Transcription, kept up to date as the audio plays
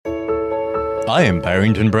I am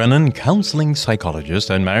Barrington Brennan, counseling psychologist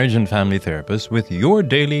and marriage and family therapist with your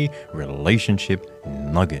daily relationship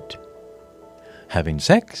nugget. Having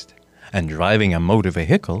sex and driving a motor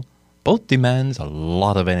vehicle both demands a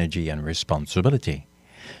lot of energy and responsibility.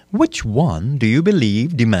 Which one do you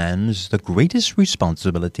believe demands the greatest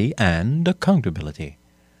responsibility and accountability?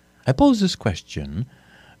 I pose this question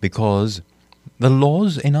because the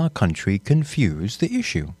laws in our country confuse the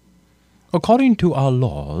issue. According to our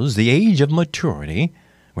laws, the age of maturity,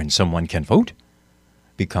 when someone can vote,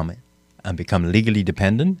 become legally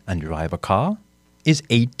dependent and drive a car, is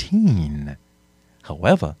 18.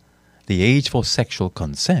 However, the age for sexual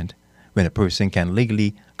consent, when a person can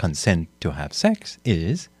legally consent to have sex,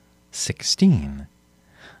 is 16.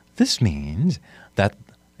 This means that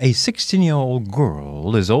a 16-year-old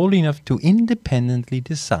girl is old enough to independently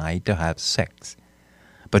decide to have sex,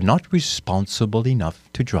 but not responsible enough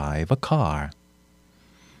to drive a car.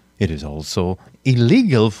 It is also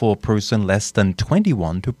illegal for a person less than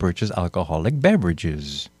 21 to purchase alcoholic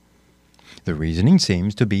beverages. The reasoning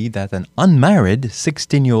seems to be that an unmarried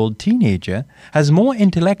 16-year-old teenager has more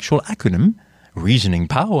intellectual acumen, reasoning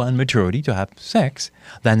power, and maturity to have sex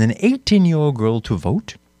than an 18-year-old girl to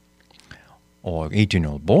vote, or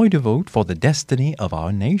 18-year-old boy to vote for the destiny of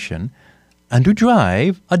our nation, and to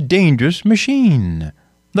drive a dangerous machine,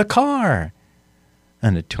 the car,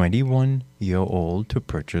 and a 21-year-old to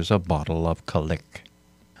purchase a bottle of Colic.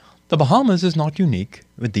 The Bahamas is not unique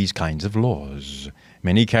with these kinds of laws.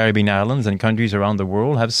 Many Caribbean islands and countries around the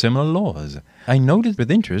world have similar laws. I noted with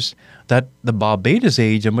interest that the Barbados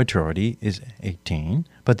age of maturity is 18,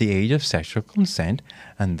 but the age of sexual consent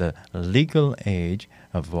and the legal age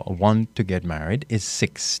of one to get married is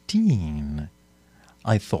 16.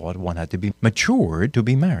 I thought one had to be matured to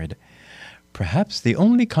be married. Perhaps the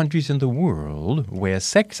only countries in the world where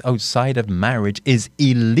sex outside of marriage is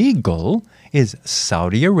illegal is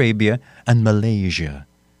Saudi Arabia and Malaysia.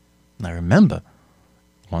 Now remember,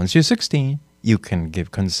 once you're 16, you can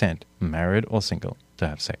give consent, married or single, to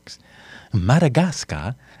have sex.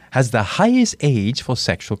 Madagascar has the highest age for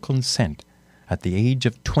sexual consent at the age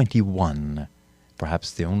of 21,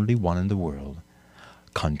 perhaps the only one in the world.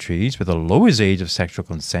 Countries with the lowest age of sexual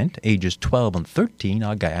consent, ages 12 and 13,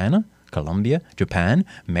 are Guyana, Colombia, Japan,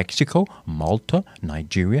 Mexico, Malta,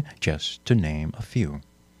 Nigeria, just to name a few.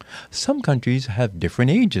 Some countries have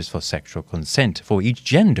different ages for sexual consent for each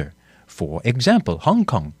gender. For example, Hong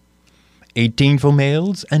Kong, 18 for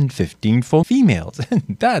males and 15 for females.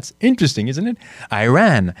 That's interesting, isn't it?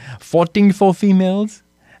 Iran, 14 for females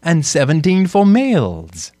and 17 for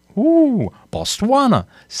males. Ooh, Botswana,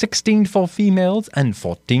 16 for females and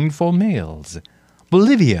 14 for males.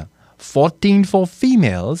 Bolivia, 14 for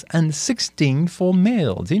females and 16 for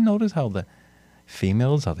males. You notice how the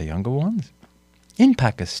females are the younger ones? In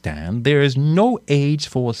Pakistan, there is no age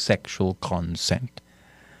for sexual consent.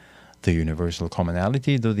 The universal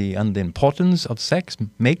commonality and the importance of sex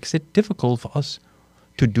makes it difficult for us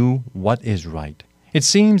to do what is right. It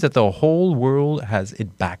seems that the whole world has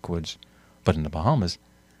it backwards. But in the Bahamas,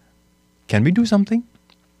 can we do something?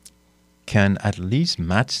 Can at least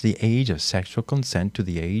match the age of sexual consent to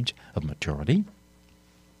the age of maturity?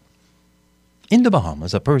 In the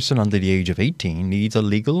Bahamas, a person under the age of 18 needs a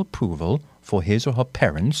legal approval for his or her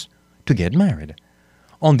parents to get married.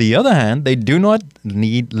 On the other hand, they do not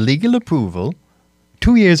need legal approval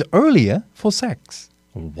 2 years earlier for sex.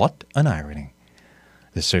 What an irony.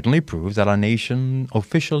 This certainly proves that our nation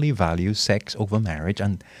officially values sex over marriage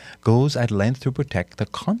and goes at length to protect the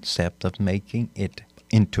concept of making it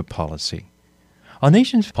into policy. Our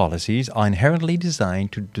nation's policies are inherently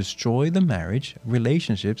designed to destroy the marriage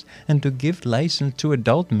relationships and to give license to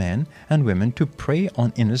adult men and women to prey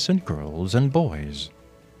on innocent girls and boys.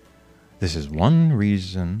 This is one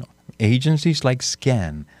reason agencies like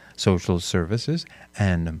SCAN, Social Services,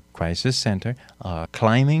 and Crisis Center are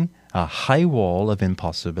climbing a high wall of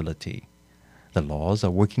impossibility. The laws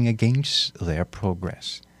are working against their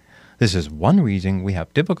progress. This is one reason we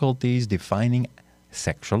have difficulties defining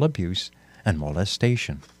sexual abuse and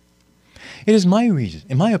molestation. It is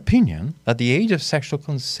in my opinion, that the age of sexual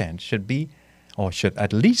consent should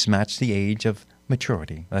at least match the age of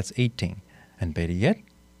maturity, that's 18, and better yet,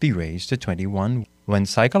 be raised to 21 when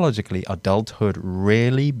psychologically adulthood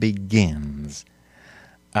really begins.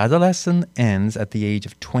 Adolescence ends at the age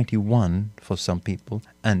of 21 for some people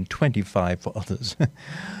and 25 for others.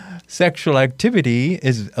 Sexual activity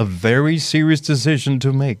is a very serious decision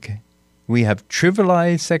to make. We have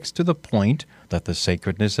trivialized sex to the point that the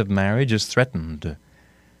sacredness of marriage is threatened.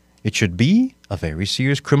 It should be a very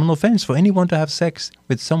serious criminal offense for anyone to have sex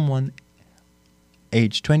with someone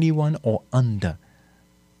age 21 or under.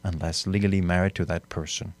 unless legally married to that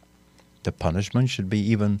person. The punishment should be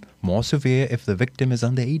even more severe if the victim is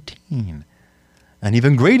under 18, and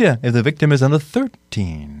even greater if the victim is under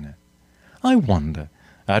 13. I wonder,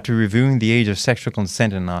 after reviewing the age of sexual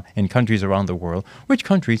consent in countries around the world, which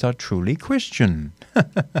countries are truly Christian?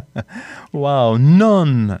 Wow,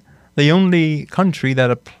 none. The only country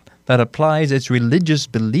that applies its religious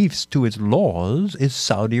beliefs to its laws is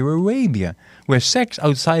Saudi Arabia, where sex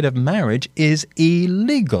outside of marriage is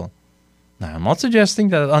illegal. Now, I'm not suggesting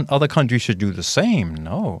that other countries should do the same,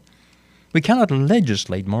 no. We cannot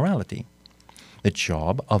legislate morality. The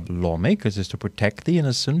job of lawmakers is to protect the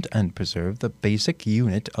innocent and preserve the basic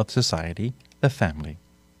unit of society, the family.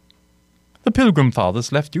 The Pilgrim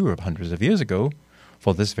Fathers left Europe hundreds of years ago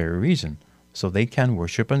for this very reason, so they can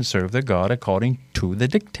worship and serve their God according to the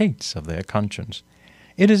dictates of their conscience.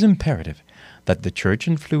 It is imperative that the Church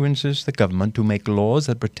influences the government to make laws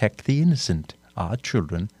that protect the innocent, our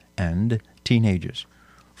children, and teenagers.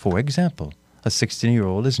 For example, a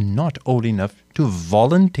 16-year-old is not old enough to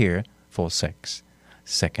volunteer for sex.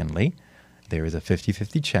 Secondly, there is a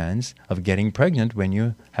 50-50 chance of getting pregnant when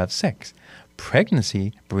you have sex.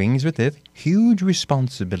 Pregnancy brings with it huge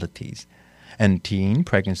responsibilities, and teen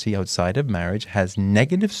pregnancy outside of marriage has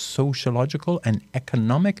negative sociological and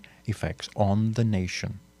economic effects on the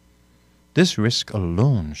nation. This risk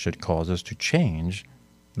alone should cause us to change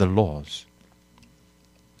the laws.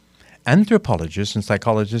 Anthropologist and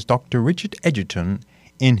psychologist Dr. Richard Edgerton,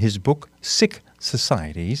 in his book Sick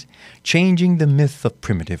Societies, Changing the Myth of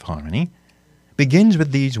Primitive Harmony, begins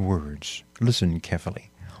with these words. Listen carefully.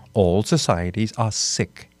 All societies are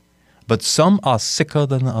sick, but some are sicker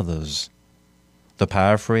than others. The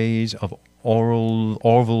paraphrase of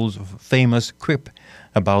Orwell's famous quip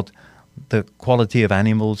about the quality of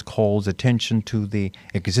animals calls attention to the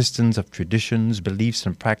existence of traditions, beliefs,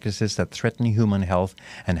 and practices that threaten human health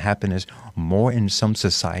and happiness more in some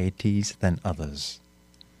societies than others.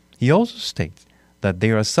 He also states that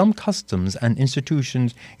there are some customs and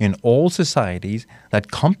institutions in all societies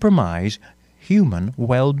that compromise human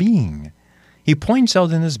well-being. He points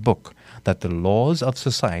out in his book that the laws of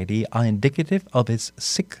society are indicative of its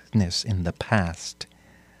sickness in the past.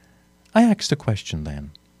 I ask the question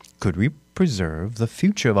then, could we preserve the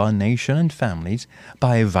future of our nation and families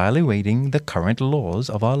by evaluating the current laws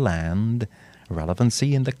of our land,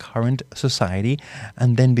 relevancy in the current society,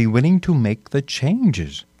 and then be willing to make the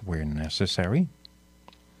changes where necessary?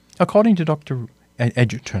 According to Dr.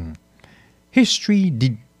 Edgerton, history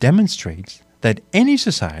demonstrates that any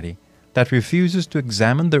society that refuses to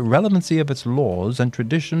examine the relevancy of its laws and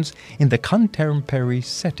traditions in the contemporary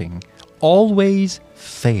setting always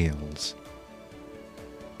fails.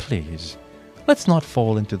 Please, let's not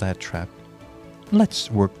fall into that trap.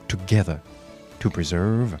 Let's work together to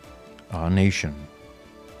preserve our nation.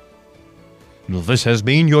 This has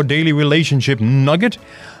been your Daily Relationship Nugget.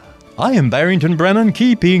 I am Barrington Brennan,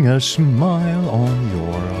 keeping a smile on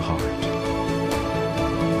your heart.